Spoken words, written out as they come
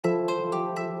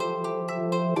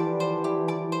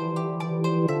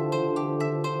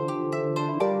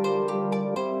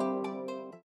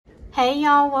Hey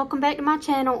y'all, welcome back to my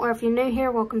channel, or if you're new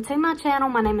here, welcome to my channel.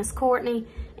 My name is Courtney.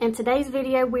 In today's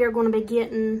video, we are going to be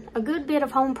getting a good bit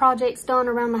of home projects done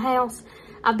around the house.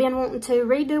 I've been wanting to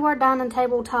redo our dining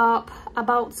table top. I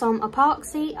bought some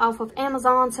epoxy off of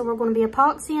Amazon, so we're going to be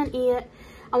epoxying it.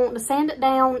 I want to sand it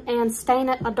down and stain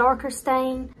it a darker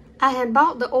stain. I had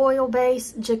bought the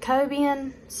oil-based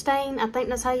Jacobian stain, I think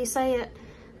that's how you say it,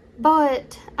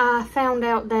 but I found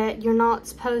out that you're not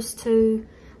supposed to.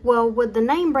 Well, with the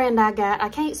name brand I got, I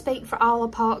can't speak for all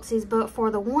epoxies, but for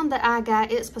the one that I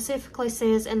got, it specifically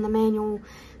says in the manual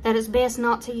that it's best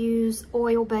not to use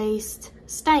oil-based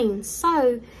stains.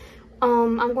 So,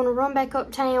 I'm going to run back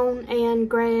uptown and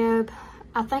grab,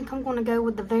 I think I'm going to go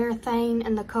with the Varathane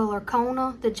in the color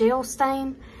Kona, the gel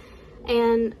stain.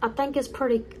 And I think it's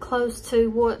pretty close to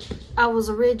what I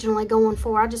was originally going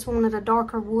for. I just wanted a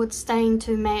darker wood stain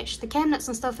to match the cabinets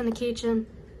and stuff in the kitchen.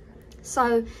 So,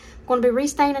 I'm going to be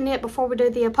restaining it before we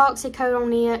do the epoxy coat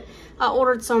on it. I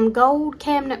ordered some gold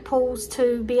cabinet pulls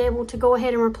to be able to go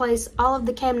ahead and replace all of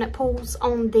the cabinet pulls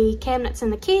on the cabinets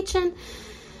in the kitchen.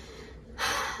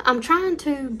 I'm trying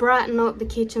to brighten up the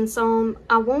kitchen some.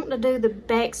 I want to do the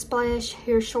backsplash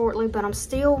here shortly, but I'm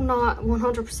still not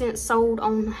 100% sold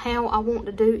on how I want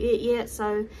to do it yet.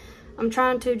 So, I'm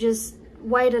trying to just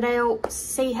wait it out,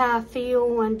 see how I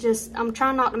feel, and I'm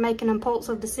trying not to make an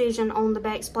impulsive decision on the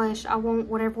backsplash. I want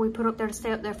whatever we put up there to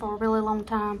stay up there for a really long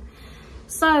time.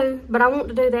 So, but I want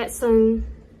to do that soon.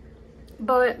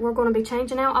 But we're going to be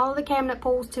changing out all of the cabinet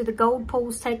pulls to the gold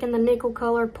pulls, taking the nickel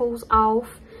colored pulls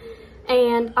off.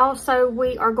 And also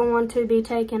we are going to be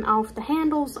taking off the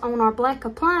handles on our black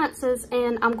appliances,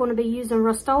 and I'm going to be using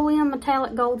Rust-Oleum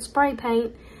metallic gold spray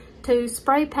paint to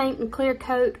spray paint and clear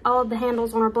coat all of the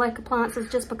handles on our black appliances,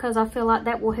 just because I feel like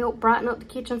that will help brighten up the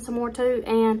kitchen some more too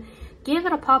and give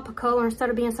it a pop of color instead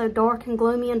of being so dark and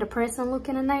gloomy and depressing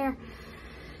looking in there.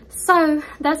 So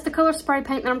that's the color spray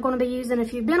paint that I'm going to be using.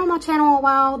 If you've been on my channel a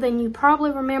while, then you probably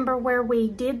remember where we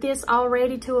did this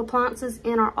already to appliances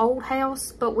in our old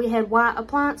house, but we had white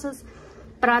appliances.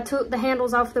 But I took the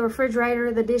handles off the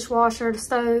refrigerator, the dishwasher, the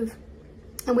stove,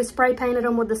 and we spray painted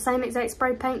them with the same exact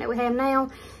spray paint that we have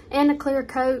now and a clear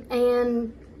coat.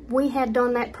 And we had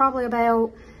done that probably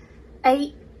about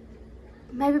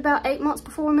maybe about 8 months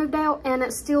before we moved out, and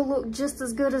it still looked just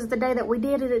as good as the day that we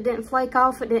did it. It didn't flake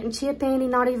off, it didn't chip any,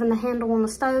 not even the handle on the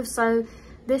stove. So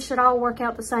this should all work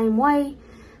out the same way.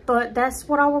 But that's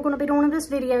what all we're going to be doing in this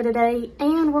video today.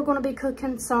 And we're going to be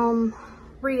cooking some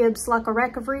ribs, like a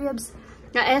rack of ribs.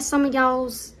 I asked some of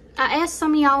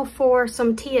y'all for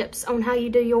some tips on how you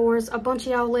do yours. A bunch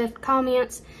of y'all left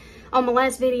comments on my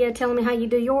last video telling me how you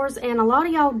do yours, and a lot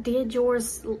of y'all did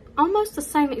yours almost the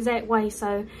same exact way.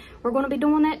 So we're going to be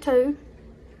doing that too.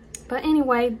 But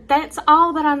anyway, that's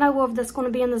all that I know of that's going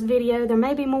to be in this video. There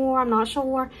may be more, I'm not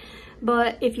sure.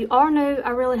 But if you are new, I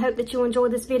really hope that you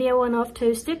enjoyed this video enough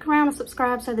to stick around and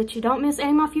subscribe so that you don't miss any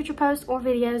of my future posts or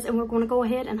videos. And we're going to go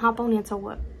ahead and hop on into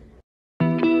it.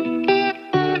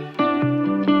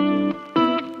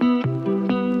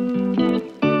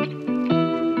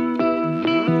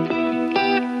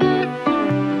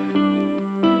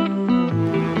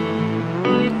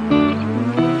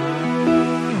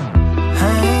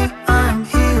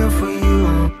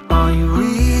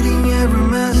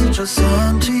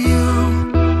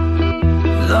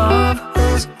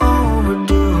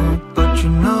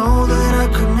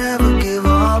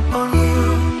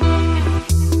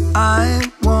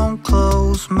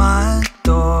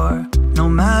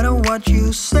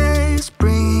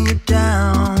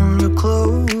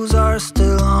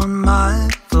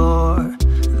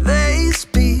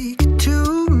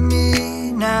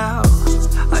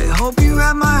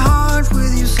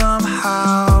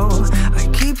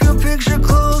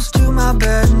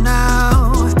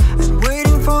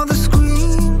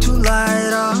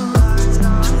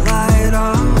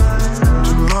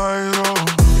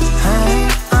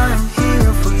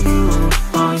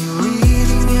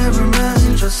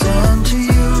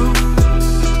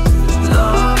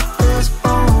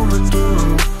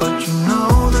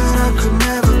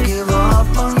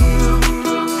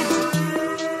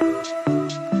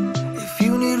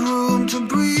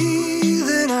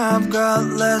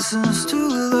 Lessons to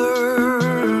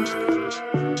learn,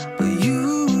 but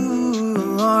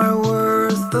you are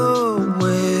worth the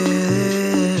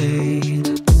wait.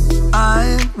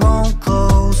 I won't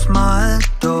close my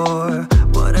door.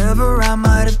 Whatever I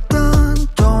might have done,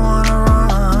 don't wanna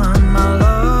run. My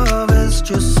love is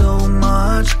just so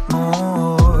much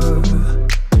more.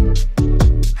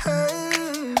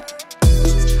 Hey,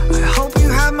 I hope you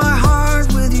have my heart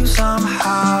with you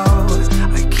somehow.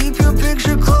 I keep your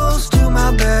picture close to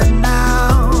my bed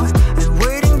now.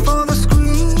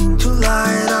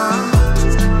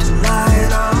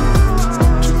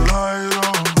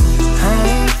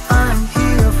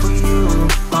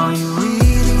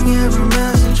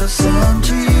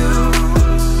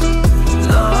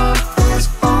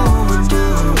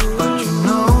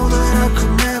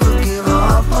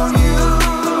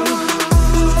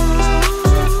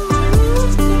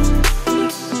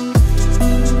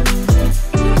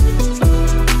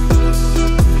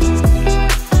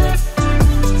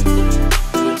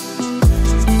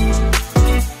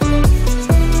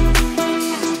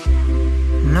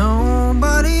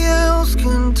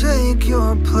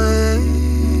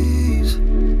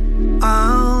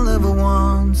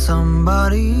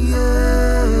 somebody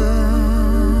else.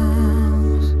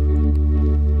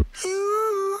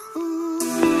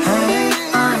 Hey,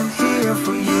 I'm here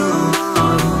for you.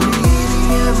 Are you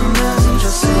reading every message I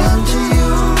send to you?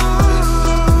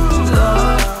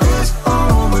 Love is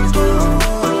overdue,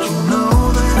 but you know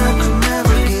that I could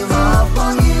never give up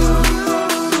on you.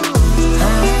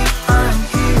 Hey, I'm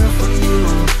here for you.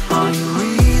 Are you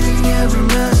reading every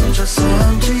message I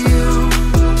send to you?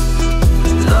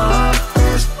 Love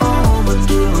is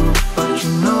overdue, but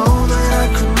you know that I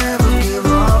could never give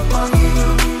up on you.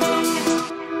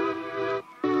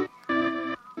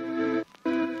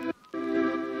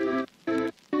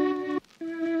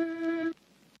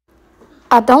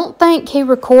 I don't think he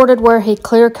recorded where he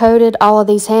clear coated all of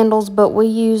these handles, but we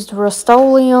used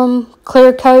Rust-Oleum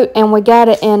clear coat and we got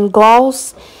it in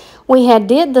gloss. We had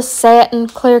did the satin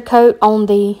clear coat on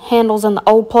the handles in the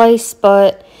old place,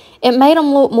 but it made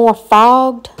them look more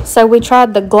fogged. So we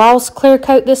tried the gloss clear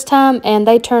coat this time and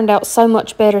they turned out so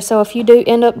much better. So if you do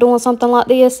end up doing something like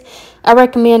this, I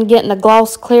recommend getting the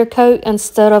gloss clear coat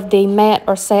instead of the matte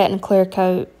or satin clear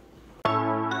coat.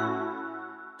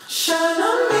 Shine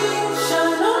on me,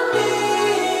 shine on me.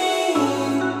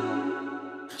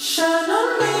 Shine on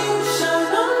me,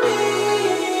 shine on me.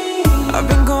 I've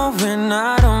been going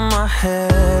out of my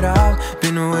head. I've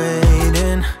been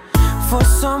waiting for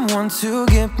someone to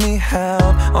give me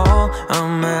help. All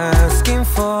I'm asking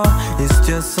for is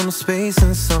just some space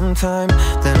and some time,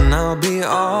 then I'll be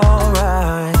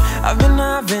alright. I've been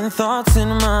having thoughts in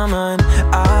my mind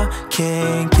I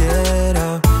can't get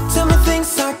out. Tell me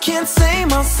things I can't say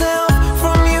myself,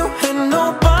 from you and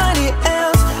nobody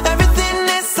else. Everything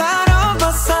is out of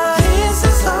my sight. This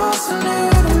is all so new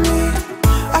to me.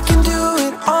 I can do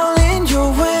it all in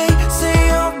your way.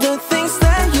 Say all the things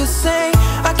that you say.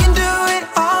 I can do it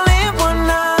all in one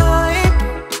night.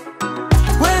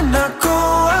 When I go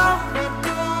out,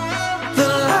 the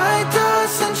light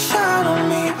doesn't shine on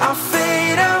me. I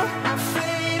fade out.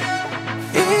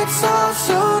 It's all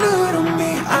so new to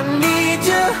me. I need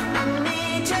you,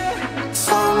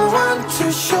 someone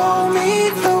to show me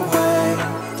the way.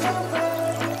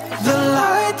 The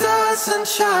light doesn't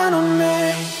shine on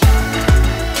me.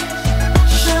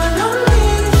 Shine on me,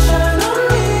 shine on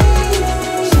me.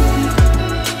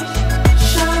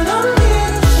 Shine on me,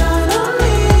 shine on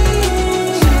me.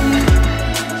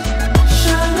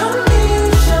 Shine on me,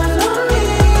 shine on me.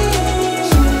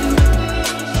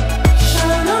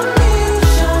 Shine on me,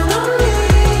 shine on me.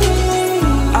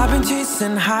 I've been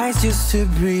chasing highs just to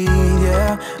breathe,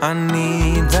 yeah, I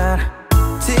need that.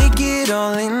 Take it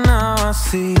all in now, I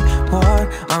see what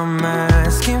I'm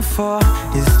asking for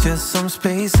is just some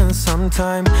space and some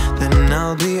time, then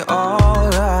I'll be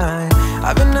alright.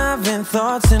 I've been having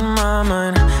thoughts in my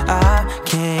mind I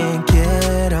can't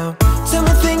get out. Tell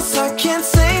me things I can't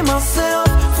say myself,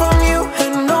 from you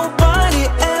and nobody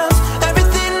else.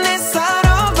 Everything is out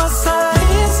of my sight.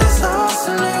 This is all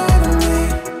so new to me.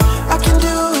 I can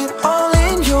do it all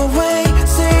in your way.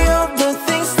 Say all the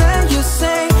things that you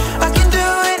say. I can do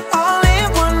it all in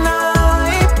one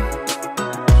night.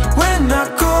 When I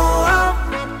go out,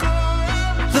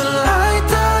 the light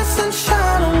doesn't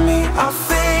shine on me. I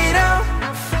fade out.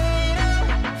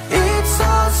 It's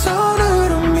all so new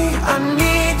to me. I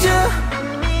need you,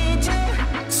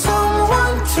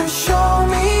 someone to show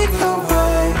me the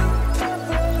way.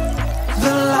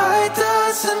 The light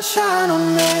doesn't shine on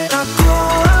me. I go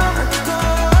out,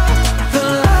 the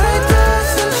light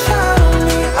doesn't shine on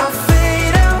me. I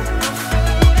fade out.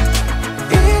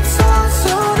 It's all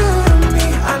so new to me.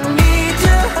 I need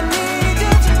you,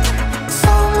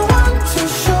 someone to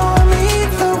show me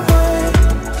the way.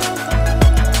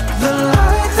 The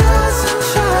light doesn't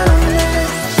shine on me.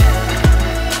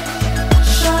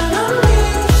 Shine on me,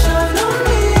 shine on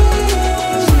me.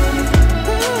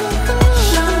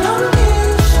 Shine on me,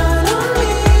 shine on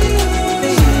me.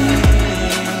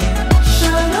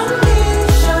 Shine on me,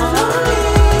 shine on me.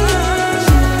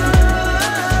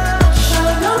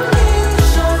 Shine on me,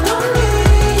 shine on me.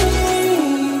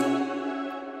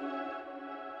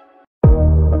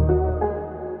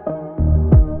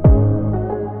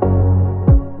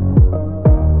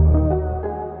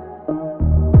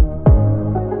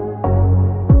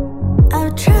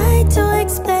 I've tried to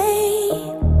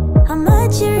explain how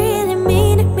much you really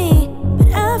mean to me, but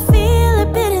I feel a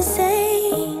bit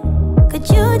insane. Could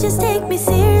you just take me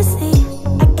seriously?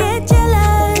 I get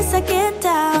jealous, I get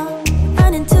down,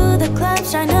 running to the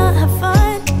clubs trying to have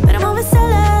fun, but I'm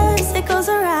overzealous, it goes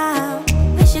around.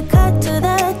 We should cut to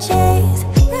the chase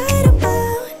right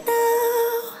about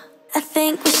now. I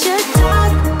think we should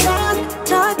talk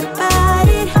about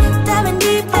it, diving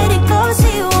deep, let it go,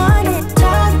 see you want it.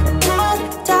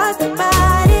 Talk about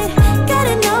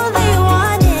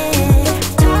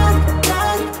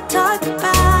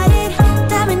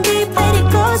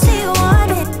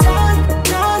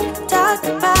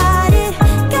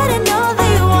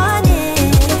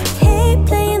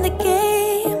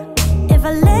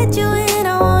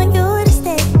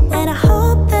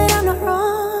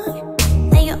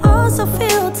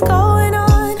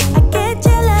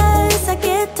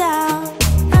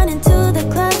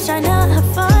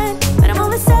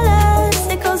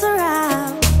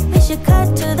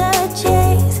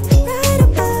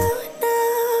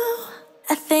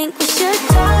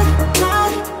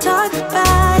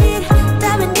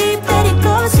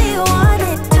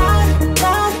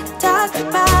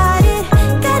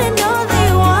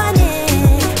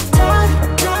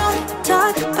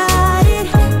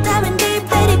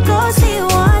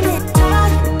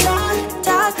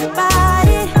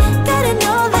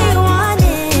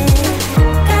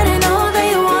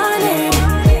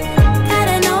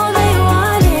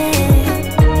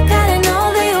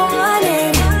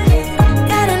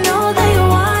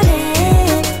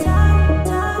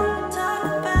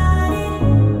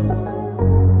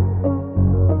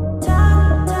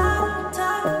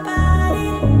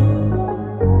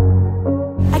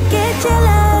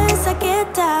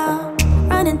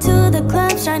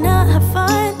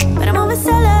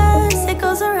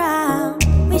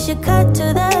should cut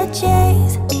to the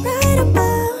chase right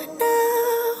about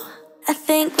now. I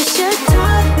think we should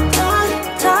talk about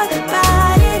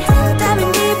it.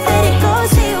 Diving deep, let it go,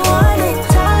 say you want it.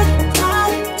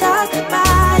 Talk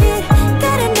about it.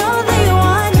 Gotta know that you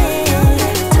want it.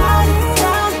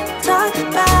 Talk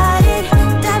about it.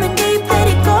 Diving deep, let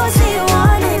it go, say you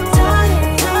want it.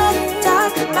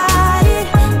 Talk about it.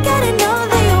 Gotta know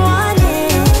that you want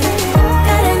it.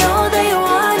 Gotta know that you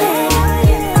want it.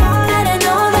 Gotta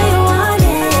know that you want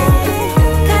it.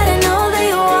 Gotta know that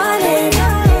you want it.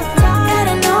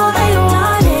 Gotta know that you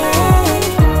want it.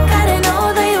 Gotta know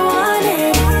that you want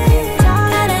it.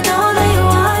 Gotta know that you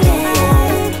want it.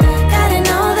 Gotta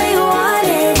know that you want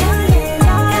it.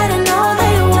 Gotta know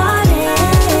that you want it.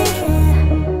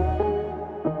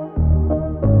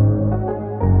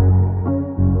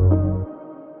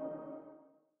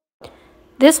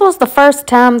 This was the first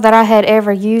time that I had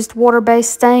ever used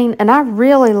water-based stain, and I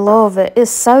really love it. It's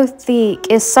so thick.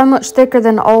 It's so much thicker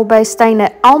than the oil-based stain.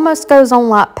 It almost goes on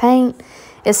like paint.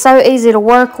 It's so easy to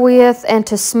work with and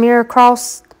to smear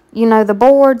across, you know, the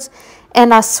boards.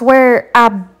 And I swear I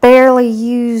barely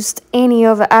used any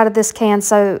of it out of this can.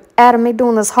 So out of me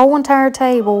doing this whole entire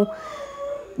table,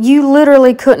 you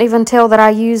literally couldn't even tell that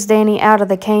I used any out of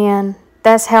the can.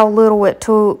 That's how little it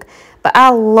took. But I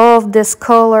love this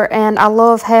color, and I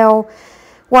love how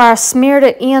where I smeared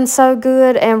it in so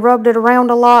good and rubbed it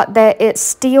around a lot that it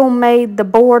still made the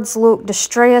boards look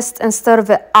distressed instead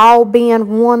of it all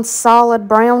being one solid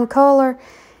brown color.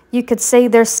 You could see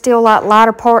there's still like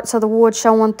lighter parts of the wood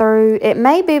showing through. It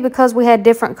may be because we had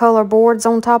different color boards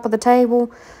on top of the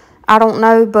table. I don't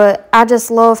know, but I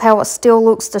just love how it still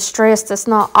looks distressed. It's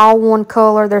not all one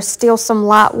color. There's still some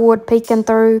light wood peeking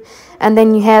through, and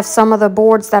then you have some of the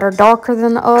boards that are darker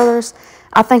than the others.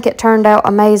 I think it turned out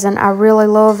amazing. I really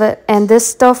love it. And this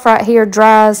stuff right here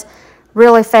dries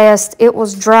really fast. It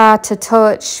was dry to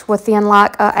touch within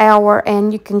like an hour,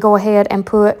 and you can go ahead and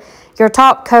put your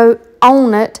top coat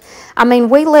on it. I mean,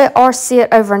 we let ours sit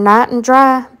overnight and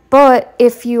dry, but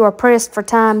if you are pressed for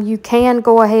time, you can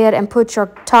go ahead and put your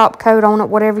top coat on it,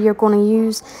 whatever you're going to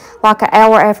use, like an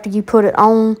hour after you put it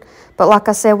on. But like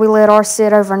I said, we let ours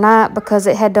sit overnight because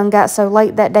it had done got so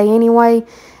late that day anyway.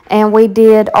 And we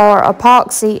did our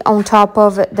epoxy on top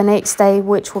of it the next day,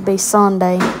 which will be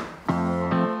Sunday.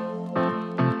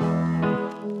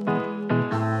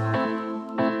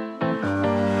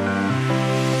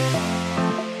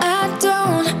 I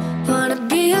don't wanna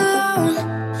be alone.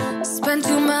 Spend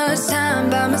too much time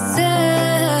by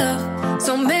myself.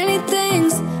 So many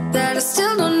things that I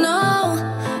still don't know.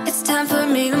 It's time for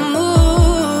me to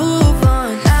move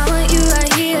on. I want you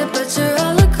right here, but you're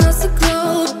all across the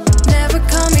globe. Never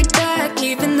call me back,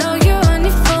 even though you're on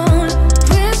your phone.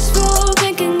 Wishful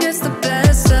thinking gets the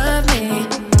best of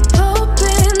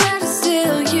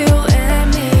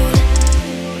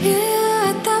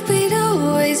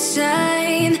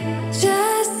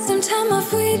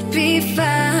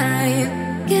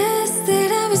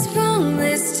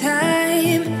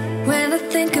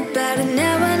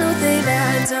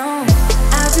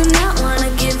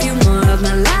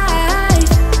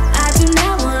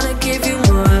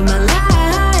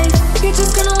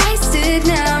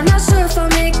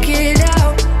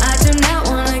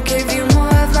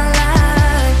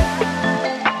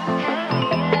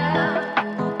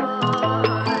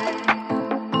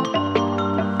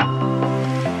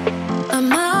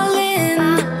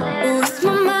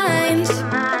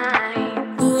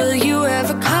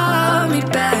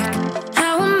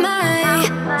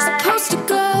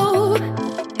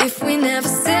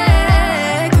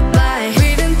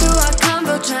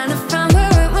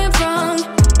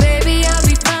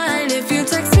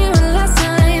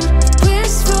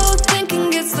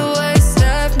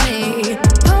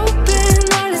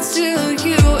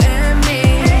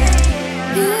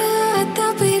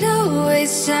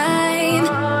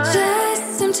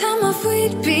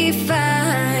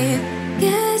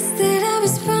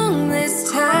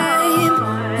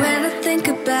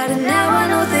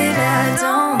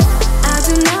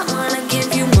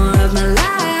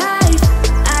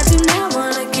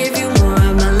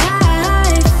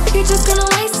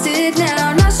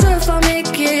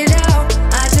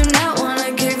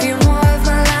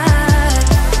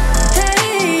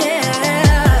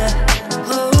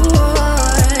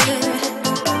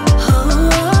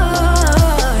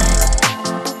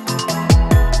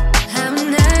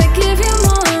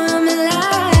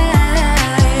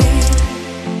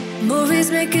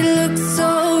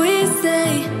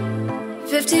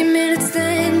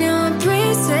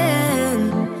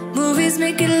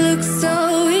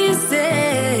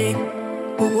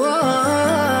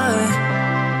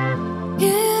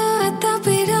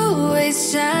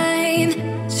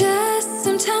shine. Just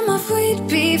some time off, we'd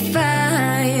be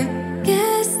fine.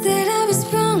 Guess that I was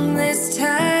wrong this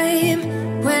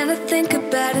time. When I think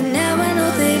about it now, I know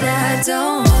that I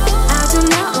don't. I do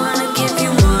not wanna give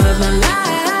you more of my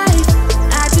life.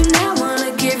 I do not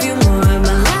wanna give you more of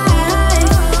my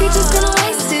life. You're just gonna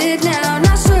waste it now.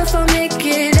 Not sure if I'll make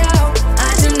it out.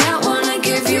 I do not wanna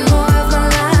give you more of my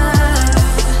life.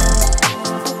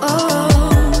 Oh,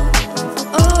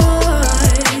 oh,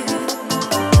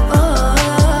 oh,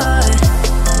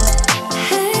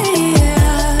 hey,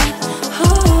 yeah, oh.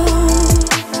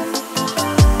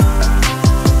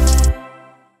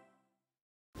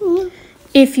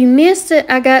 If you missed it,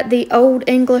 I got the old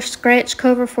English scratch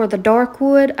cover for the dark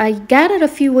wood. I got it a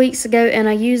few weeks ago and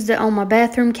I used it on my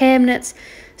bathroom cabinets.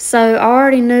 So I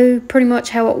already knew pretty much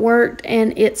how it worked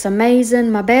and it's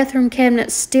amazing. My bathroom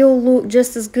cabinets still look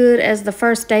just as good as the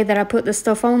first day that I put this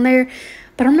stuff on there.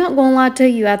 But I'm not going to lie to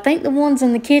you, I think the ones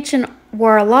in the kitchen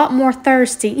were a lot more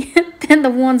thirsty than the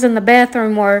ones in the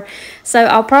bathroom were. So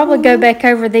I'll probably go back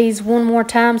over these one more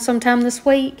time sometime this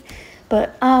week.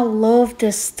 But I love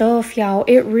this stuff, y'all.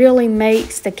 It really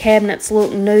makes the cabinets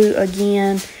look new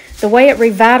again. The way it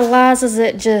revitalizes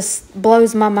it just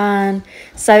blows my mind.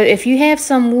 So if you have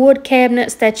some wood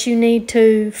cabinets that you need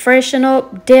to freshen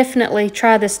up, definitely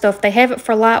try this stuff. They have it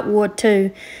for light wood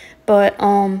too. But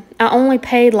I only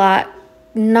paid like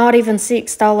not even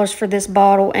 $6 for this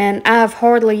bottle. And I've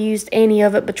hardly used any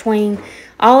of it between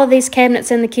all of these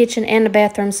cabinets in the kitchen and the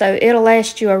bathroom. So it'll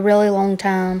last you a really long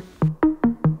time.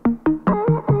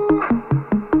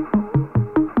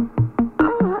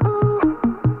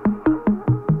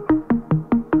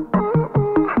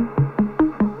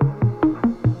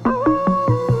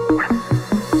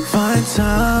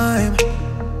 Time,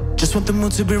 just want the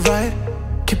mood to be right.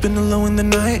 Keeping it low in the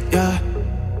night, yeah.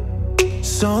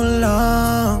 So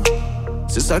long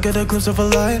since I get a glimpse of a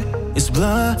light. It's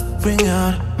blurring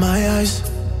out my eyes.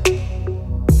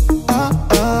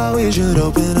 Oh, we should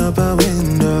open up a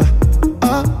window.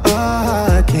 Oh,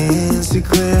 I can't see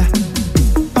clear.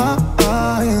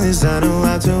 Oh, yes, I know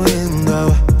how to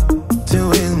window.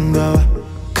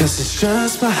 Cause it's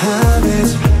just my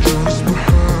habit.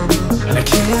 I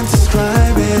can't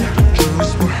describe it.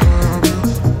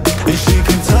 And she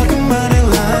can talk about it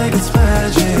like it's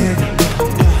magic.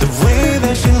 The way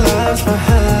that she loves my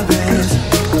habits.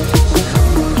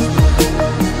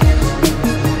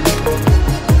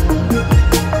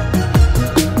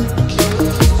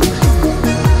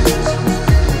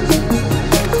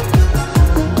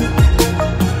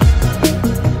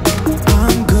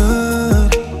 I'm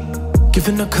good,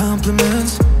 giving her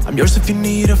compliments. I'm yours if you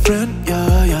need a friend,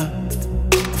 yeah, yeah.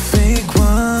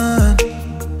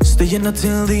 Staying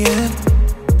until the end.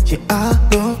 Yeah, I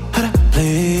know how to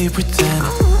play pretend.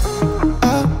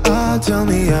 Tell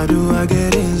me, how do I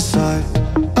get inside?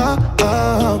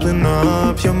 Open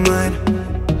up your mind.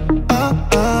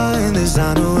 In this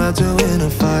I know how to win a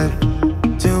fight.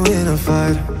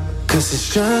 Cause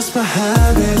it's just my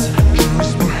habit.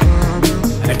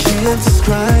 I can't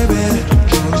describe it.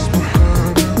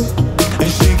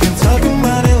 And she can talk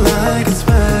about it like it's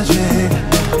magic.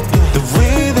 The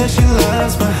way that she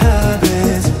loves my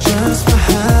habits, just my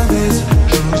habits.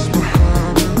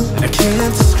 I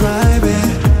can't describe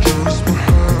it.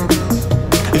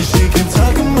 And she can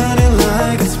talk about it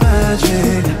like it's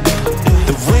magic.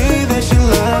 The way that she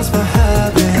loves my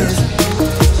habits.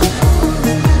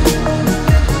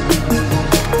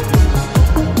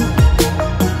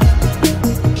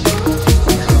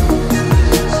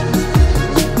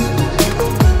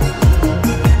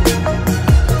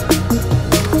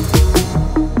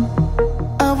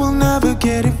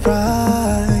 Get it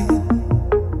right.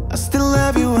 I still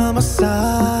have you on my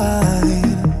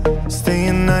side.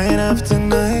 Staying night after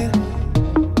night.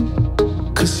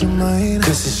 Cause you're mine.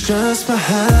 Cause it's just my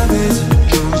habit.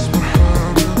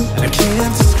 And I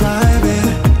can't describe it.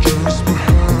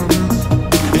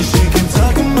 And she can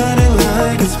talk about it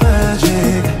like it's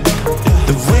magic.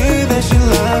 The way that she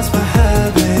loves my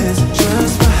habits.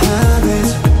 Just my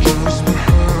habits.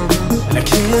 And I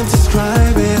can't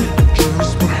describe it.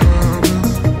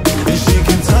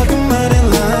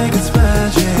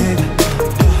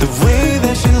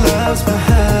 My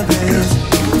habits.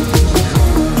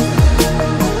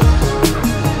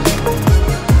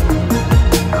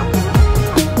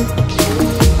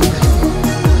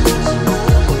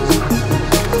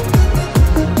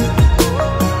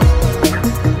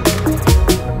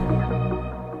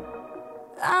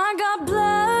 I got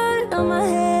blood on my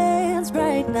hands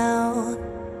right now,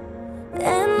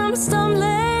 and I'm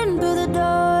stumbling through the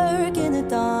dark in the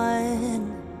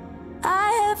dawn.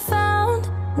 I have found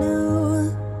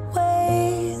new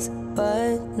ways, but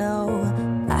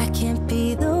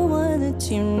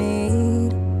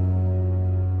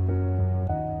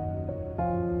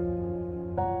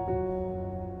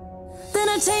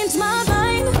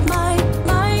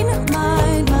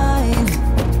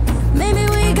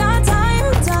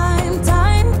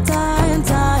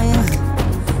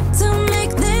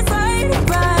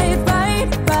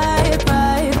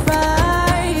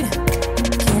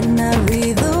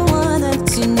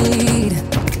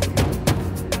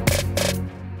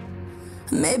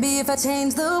if I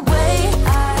change the way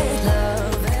I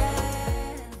love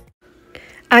it.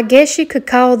 I guess you could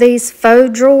call these faux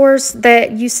drawers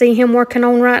that you see him working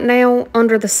on right now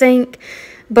under the sink.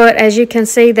 But as you can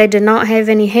see, they did not have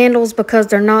any handles because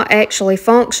they're not actually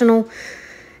functional.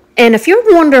 And if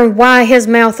you're wondering why his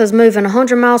mouth is moving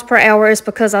 100 miles per hour, it's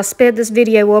because I sped this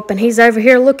video up and he's over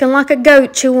here looking like a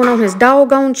goat chewing on his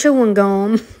doggone chewing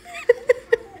gum.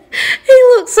 He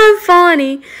looks so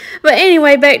funny. But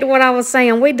anyway, back to what I was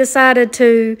saying. We decided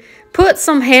to put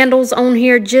some handles on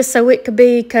here just so it could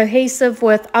be cohesive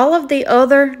with all of the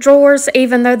other drawers,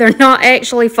 even though they're not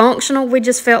actually functional. We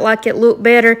just felt like it looked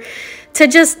better to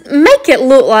just make it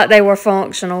look like they were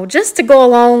functional, just to go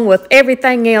along with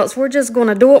everything else. We're just going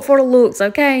to do it for the looks,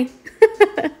 okay?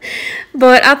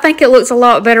 But I think it looks a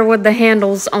lot better with the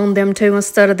handles on them too,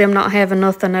 instead of them not having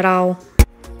nothing at all.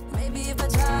 Maybe if I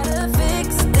try to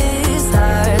fix this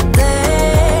heart,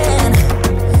 then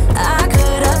I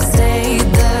could have stayed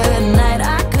the night.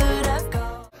 I could have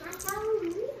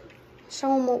gone. Show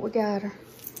them what we got her.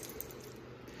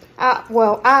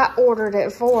 I ordered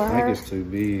it for her. I think it's too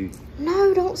big.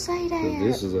 No, don't say that. But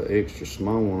this is an extra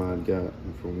small one I'd got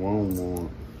from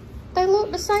Walmart. They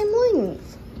look the same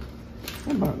length.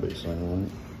 It might be the same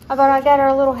length. But I got her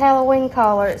a little Halloween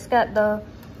collar. It's got the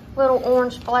little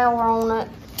orange flower on it,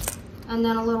 and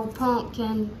then a little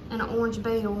pumpkin and an orange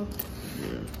bell.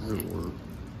 Yeah, it'll work.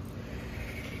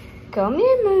 Come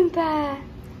in, Moon Pie.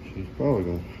 She's probably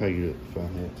gonna hate it if I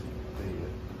had to.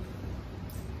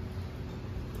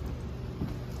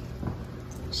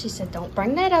 She said, don't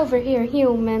bring that over here,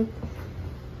 human.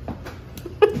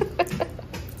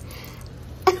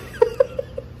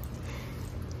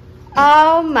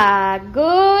 Oh my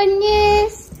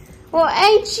goodness. Well,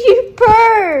 ain't you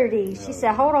pretty? She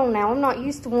said, hold on now. I'm not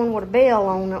used to one with a bell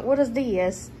on it. What is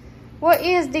this? What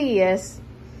is this?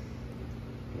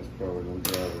 That's probably gonna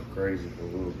drive her crazy for a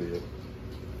little bit.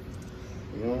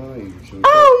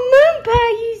 Oh, Moon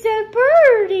Pie, you so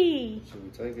pretty. Should we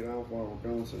take it off while we're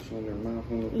going since she's on her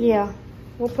mouth on it? Yeah,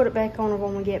 we'll put it back on her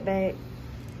when we get back.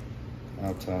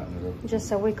 I'll tighten it up. Just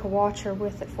so we can watch her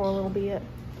with it for a little bit.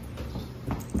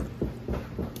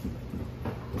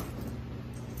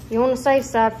 You on the safe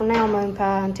side for now, Moon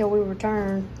Pie, until we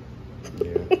return.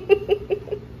 Yeah.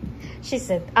 She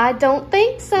said, I don't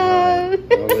think so. I'll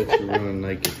let you run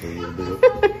naked for a little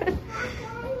bit.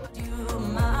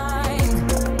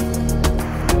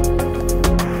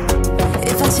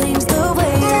 Change the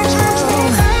way I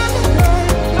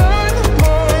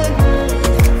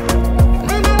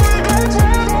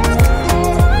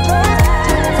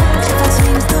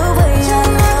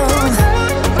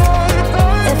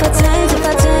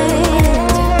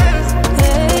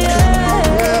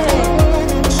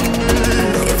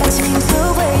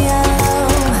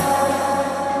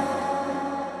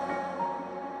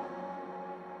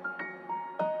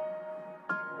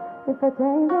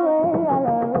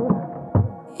love.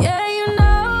 Yeah, you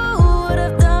know what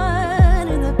I've done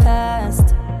in the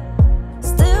past.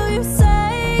 Still you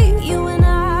say you and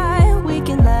I, we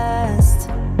can last.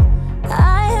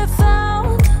 I have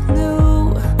found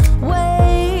new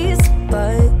ways,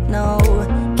 but no,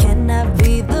 can I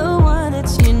be the one that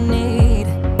you need?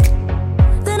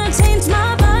 Then I changed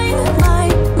my mind.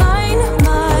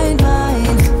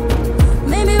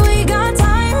 Maybe we got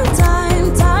time to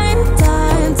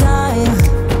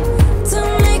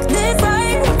make this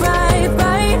right.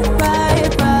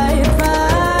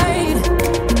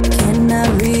 Can I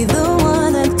be the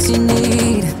one that you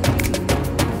need?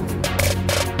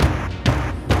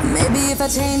 Maybe if I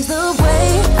change the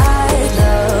way I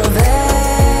love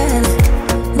it,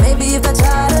 maybe if I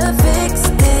try to fix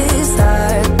this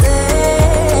heart,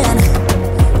 then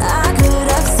I could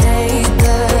have stayed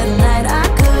the night. I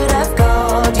could have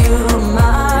called you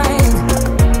mine.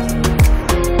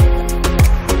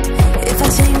 If I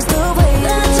change the way I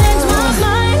change my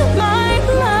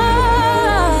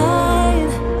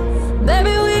mind,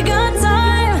 baby, we got time.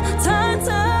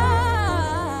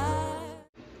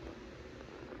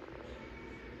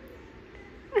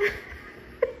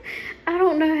 I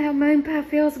don't know how Moon Pie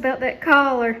feels about that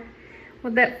collar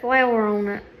with that flower on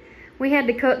it. We had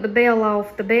to cut the bell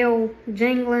off. The bell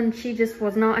jingling, she just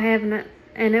was not having it.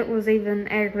 And it was even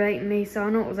aggravating me, so I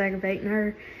know it was aggravating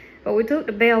her. But we took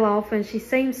the bell off and she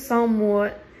seems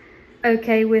somewhat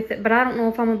okay with it. But I don't know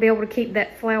if I'm going to be able to keep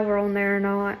that flower on there or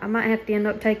not. I might have to end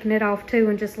up taking it off too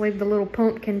and just leave the little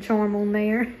pumpkin charm on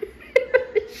there.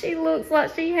 She looks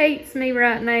like she hates me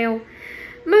right now.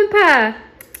 Moon Pie,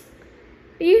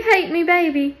 you hate me,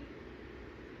 baby.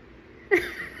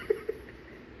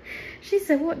 She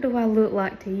said, what do I look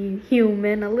like to you,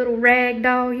 human? A little rag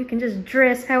doll you can just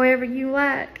dress however you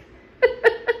like.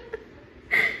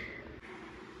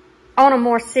 on a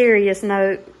more serious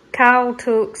note, Kyle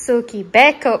took Suki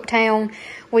back uptown.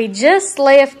 We just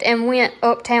left and went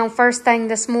uptown first thing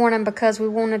this morning because we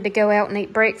wanted to go out and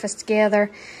eat breakfast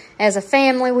together as a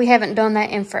family. We haven't done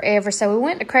that in forever. So we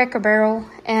went to Cracker Barrel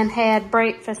and had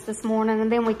breakfast this morning.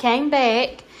 And then we came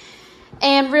back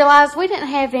and realized we didn't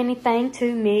have anything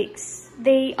to mix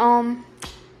the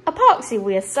epoxy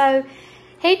with. So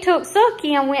he took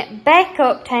Suki and went back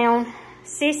uptown.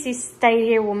 Sissy stayed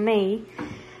here with me,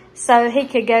 so he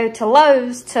could go to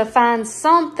Lowe's to find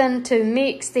something to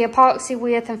mix the epoxy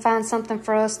with and find something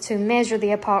for us to measure the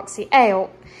epoxy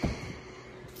out.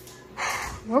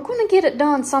 We're going to get it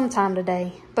done sometime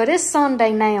today, but it's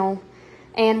Sunday now,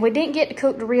 and we didn't get to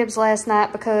cook the ribs last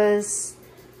night because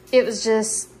it was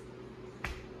just,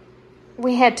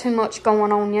 we had too much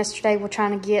going on yesterday. We're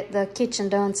trying to get the kitchen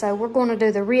done, so we're going to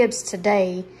do the ribs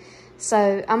today.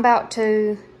 So I'm about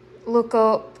to look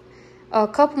up a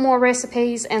couple more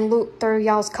recipes and look through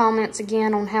y'all's comments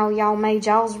again on how y'all made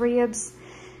y'all's ribs,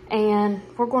 and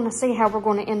we're going to see how we're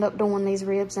going to end up doing these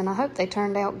ribs, and I hope they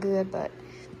turned out good. But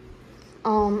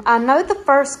I know the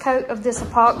first coat of this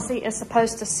epoxy is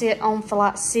supposed to sit on for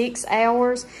like 6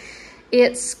 hours.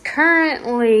 It's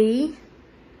currently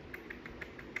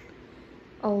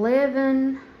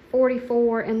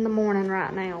 11:44 in the morning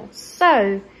right now,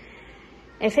 so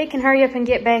if he can hurry up and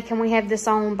get back and we have this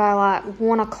on by like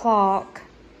 1 o'clock,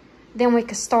 then we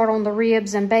could start on the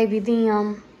ribs and baby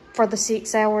them for the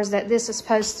 6 hours that this is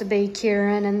supposed to be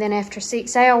curing. And then after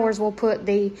 6 hours, we'll put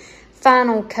the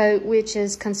final coat, which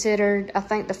is considered, I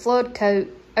think, the flood coat,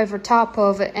 over top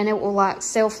of it, and it will like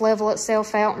self-level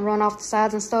itself out and run off the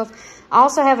sides and stuff. I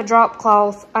also have a drop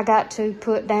cloth I got to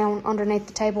put down underneath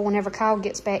the table whenever Kyle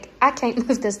gets back. I can't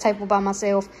move this table by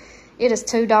myself. It is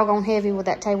too doggone heavy with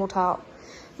that tabletop.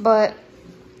 But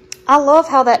I love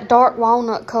how that dark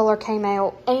walnut color came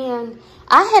out. And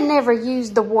I had never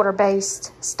used the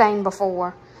water-based stain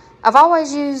before. I've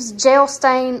always used gel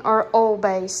stain or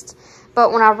oil-based.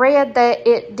 But when I read that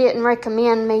it didn't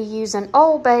recommend me using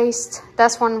oil-based,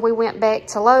 that's when we went back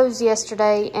to Lowe's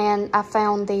yesterday and I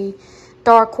found the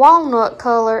dark walnut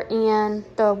color in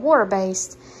the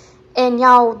water-based. And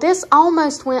y'all, this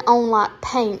almost went on like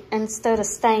paint instead of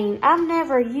stain. I've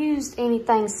never used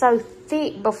anything so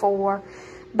thick before,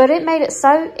 but it made it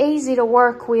so easy to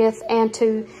work with. And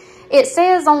it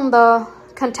says on the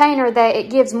container that it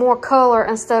gives more color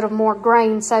instead of more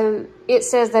grain. So it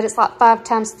says that it's like 5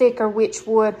 times thicker, which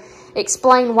would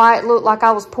explain why it looked like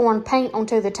I was pouring paint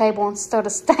onto the table instead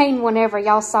of stain whenever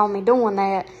y'all saw me doing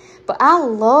that. But I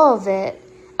love it.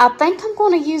 I think I'm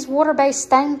going to use water-based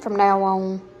stain from now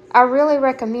on. I really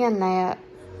recommend that.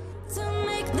 To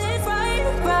make this right.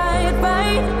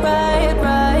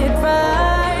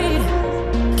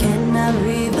 Can I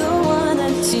be the one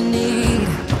that you need?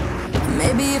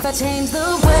 Maybe if I change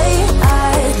the way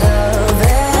I love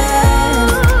it.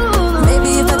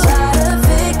 Maybe if I try to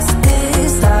fix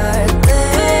this, start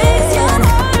this. I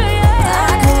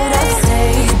could have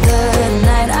stayed the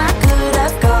night. I could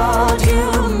have called you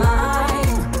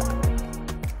mine.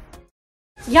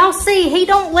 Y'all see, he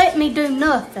don't let me do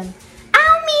nothing.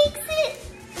 I'll mix it.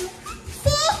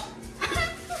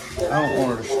 I don't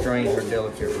want her to strain her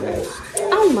delicate wrist.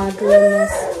 Oh my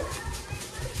goodness.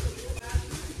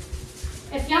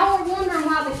 If y'all are wondering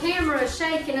why the camera is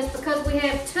shaking, it's because we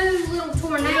have 2 little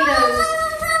tornadoes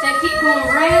that keep going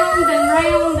round and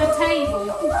round the table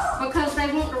because they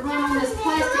want to run on this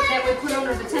plastic that we put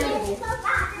under the table.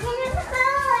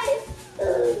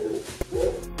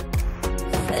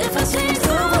 If I change the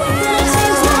way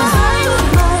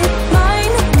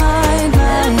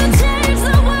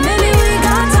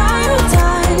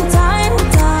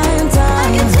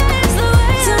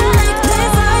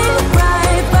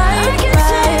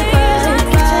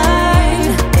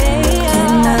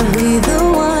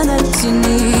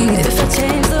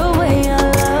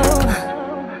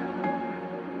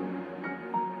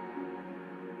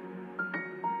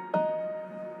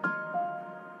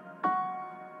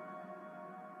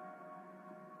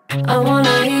I wanna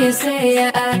hear you say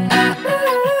that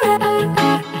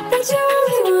you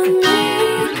only want me.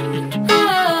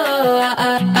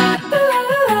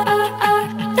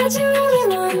 That you only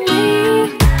want me.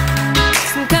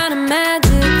 Some kind of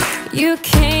magic, you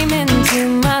came into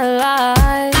my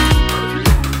life,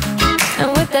 and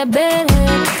with that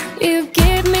bedhead, you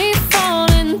give me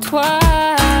falling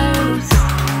twice.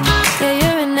 Yeah,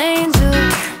 you're an angel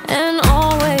and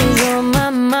always on my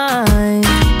mind.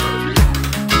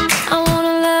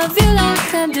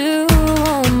 I do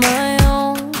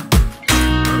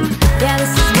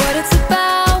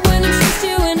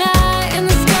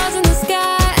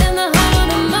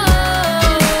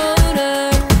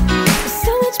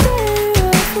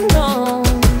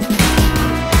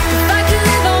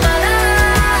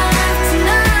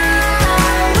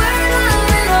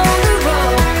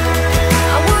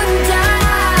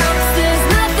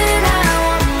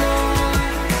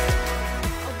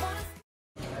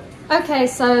Okay,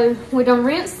 so we done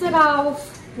rinsed it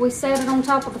off. We set it on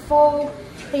top of the foil.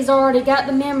 He's already got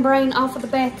the membrane off of the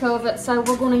back of it, so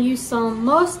we're gonna use some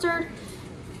mustard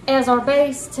as our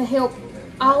base to help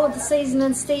all of the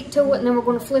seasoning stick to it, and then we're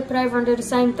gonna flip it over and do the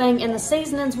same thing. And the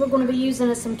seasonings we're gonna be using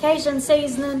is some Cajun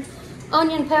seasoning,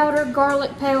 onion powder,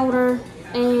 garlic powder,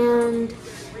 and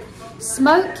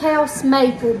Smokehouse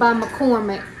Maple by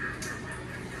McCormick.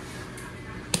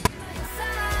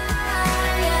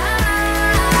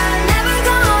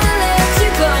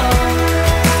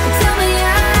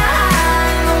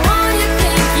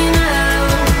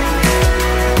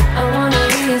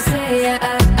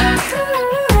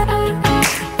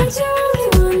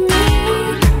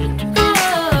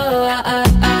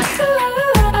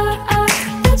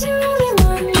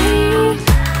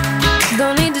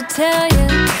 Tell you,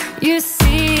 you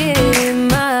see it in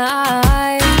my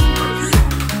eyes.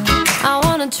 I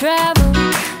wanna travel,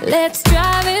 let's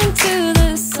drive into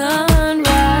the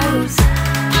sunrise.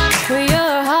 Where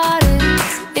your heart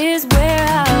is where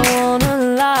I wanna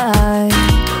lie.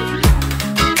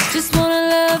 Just wanna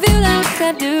love you like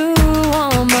I do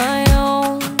on my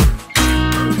own.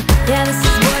 Yeah, this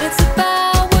is what it's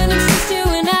about when it's just you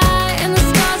and I, and the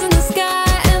stars in the sky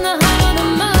and the hum of the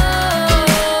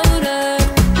motor.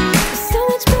 So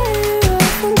much better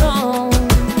off alone.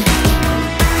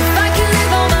 If I could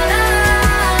live all my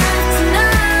life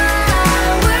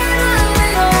tonight, we're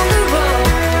living on the road.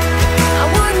 I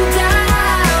wouldn't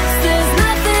die, 'cause there's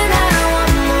nothing I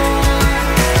want more.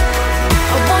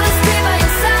 I wanna stay by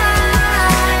your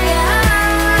side, yeah.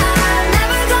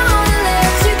 Never gonna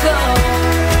let you go.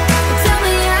 Tell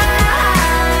me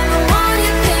I'm the one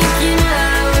you think you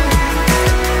know.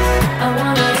 I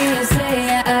wanna hear you say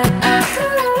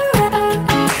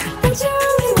that you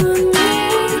only want me.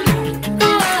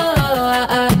 Oh,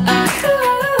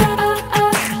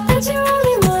 that you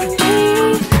only want me.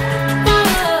 Oh,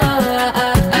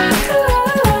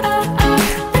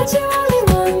 that you only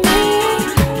want me.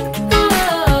 Oh,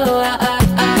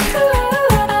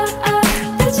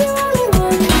 that you only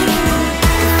want me.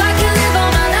 If I could live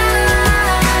all my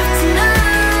life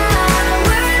tonight,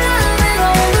 we're living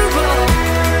on the road.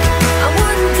 I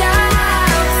wouldn't die,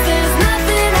 'cause there's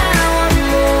nothing I want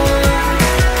more.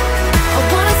 I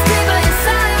wanna stay by your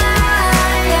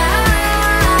side, yeah.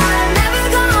 Never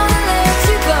gonna let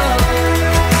you go.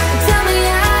 Tell me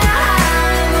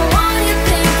I'm the one you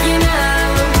think you know.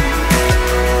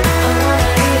 I wanna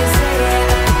hear you say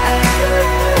that you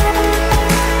only want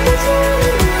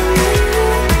me.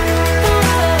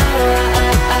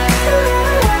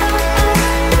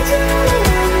 That you only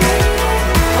want me.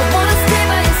 I wanna stay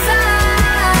by your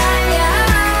side, yeah.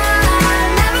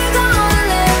 Never gonna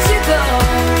let you go.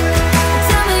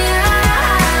 Tell me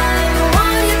I'm the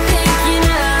one you think you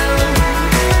know.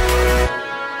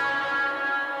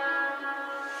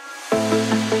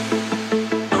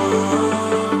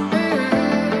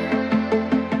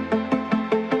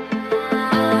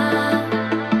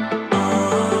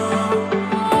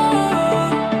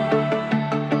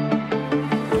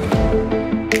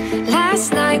 Last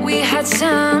night we had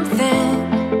something.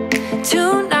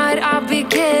 Tonight I'll be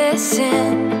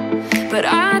guessing, but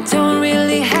I don't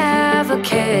really have a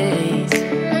case.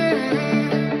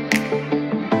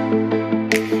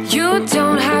 You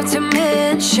don't have to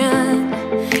mention,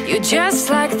 you just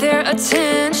like their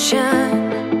attention.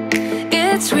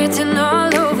 It's written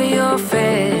all over your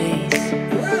face.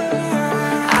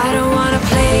 I don't wanna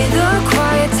play the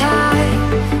quiet type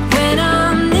when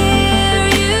I'm near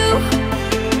you.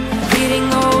 Reading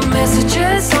old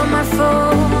messages on my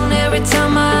phone every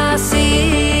time I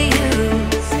see you.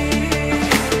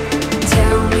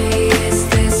 Tell me, is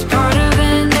this part of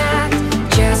an act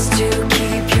just to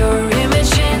keep your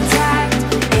image intact?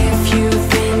 If you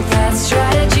think that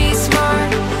strategy's smart,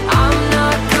 I'm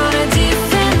not gonna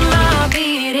defend my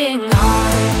beating heart.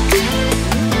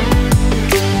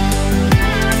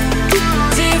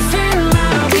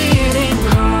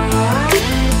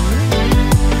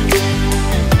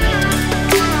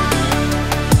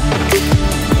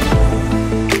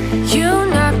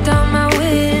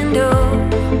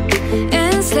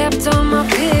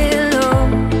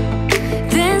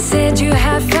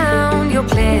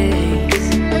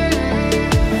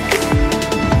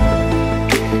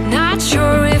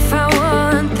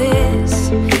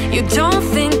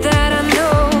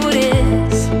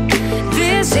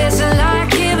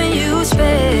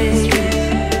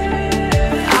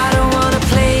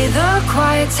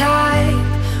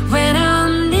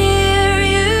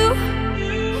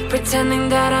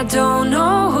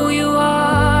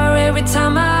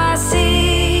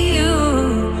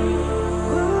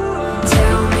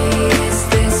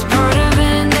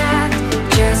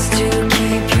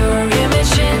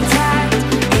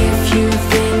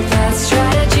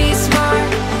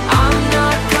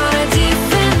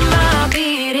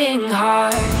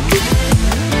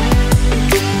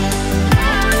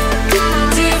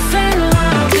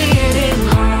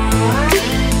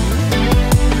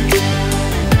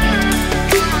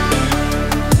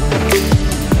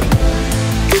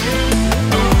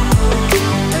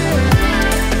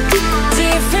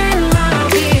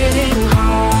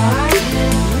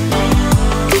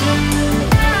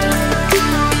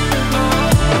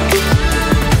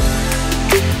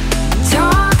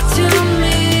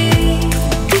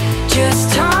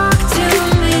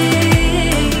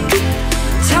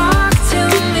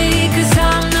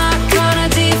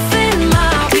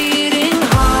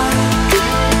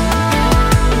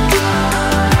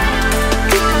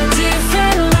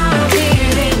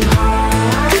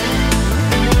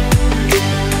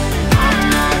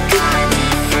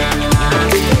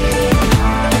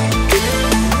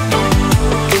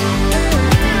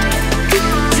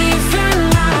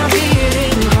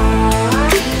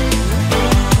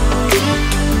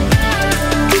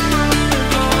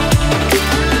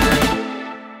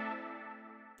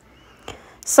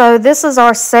 So this is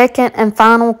our second and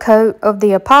final coat of the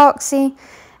epoxy,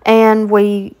 and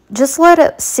we just let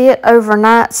it sit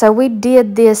overnight. So we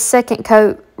did this second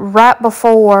coat right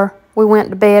before we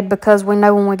went to bed, because we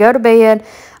know when we go to bed,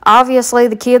 obviously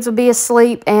the kids will be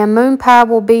asleep and Moon Pie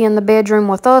will be in the bedroom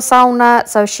with us all night,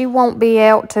 so she won't be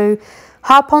out to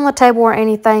hop on the table or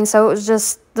anything. So it was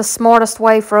just the smartest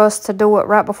way for us to do it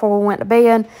right before we went to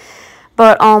bed.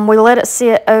 But we let it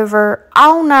sit over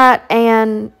all night,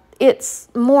 and it's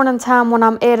morning time when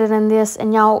I'm editing this,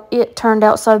 and y'all, it turned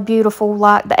out so beautiful.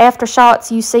 Like the after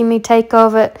shots you see me take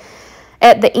of it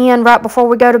at the end right before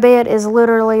we go to bed is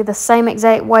literally the same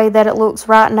exact way that it looks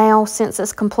right now. Since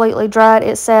it's completely dried,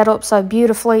 it sat up so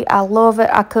beautifully. I love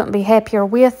it. I couldn't be happier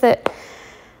with it.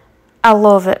 I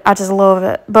love it. I just love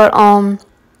it. But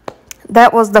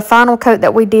that was the final coat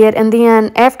that we did. And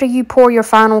then after you pour your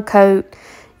final coat,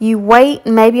 you wait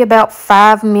maybe about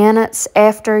 5 minutes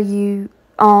after you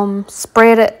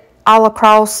spread it all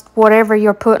across whatever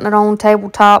you're putting it on,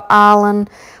 tabletop, island,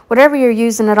 whatever you're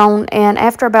using it on. And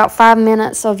after about 5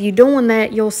 minutes of you doing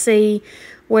that, you'll see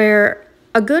where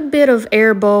a good bit of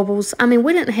air bubbles. I mean,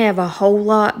 we didn't have a whole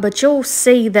lot, but you'll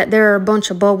see that there are a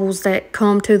bunch of bubbles that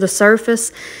come to the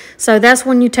surface. So that's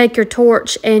when you take your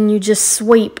torch and you just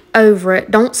sweep over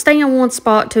it. Don't stay in one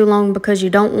spot too long, because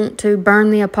you don't want to burn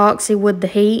the epoxy with the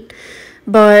heat.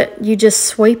 But you just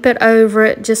sweep it over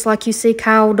it just like you see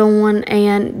Kyle doing,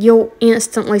 and you'll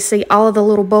instantly see all of the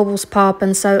little bubbles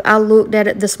popping. So I looked at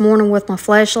it this morning with my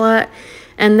flashlight,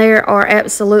 and there are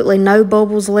absolutely no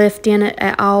bubbles left in it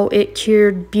at all. It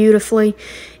cured beautifully.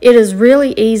 It is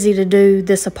really easy to do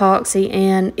this epoxy,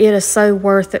 and it is so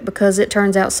worth it because it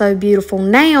turns out so beautiful.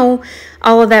 Now,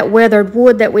 all of that weathered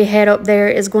wood that we had up there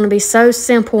is going to be so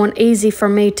simple and easy for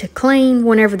me to clean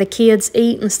whenever the kids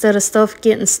eat, instead of stuff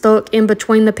getting stuck in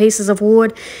between the pieces of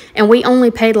wood. And we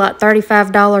only paid like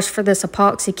 $35 for this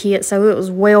epoxy kit, so it was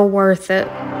well worth it.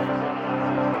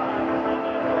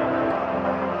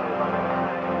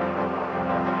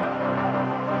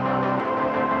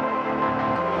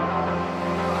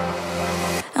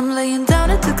 I'm laying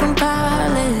down it to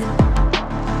compile it.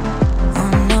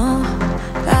 Oh no,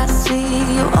 I see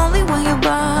you only when you're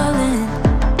ballin'.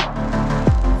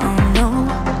 Oh no,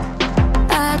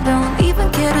 I don't even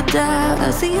care to doubt.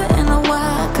 I'll see you in a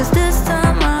while, cause this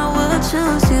time I will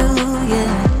choose you,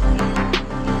 yeah.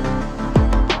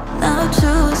 Now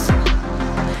choose.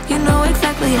 You know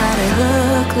exactly how to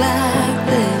look like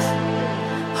this.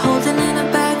 Holding in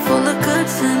a bag full of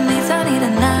goods and needs. I need a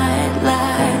night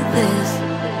like this.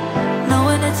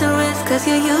 Knowing it's a risk, cause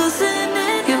you're using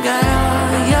it. You've got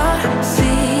all your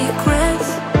secrets.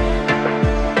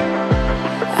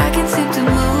 I can seem to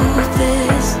move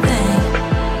this thing.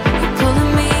 You're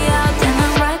pulling me out and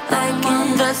I'm right back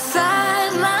in. The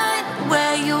sideline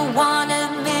where you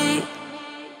wanted me.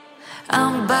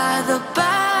 I'm by the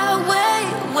byway,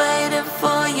 waiting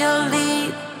for your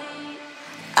lead.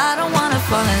 I don't wanna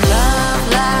fall in love.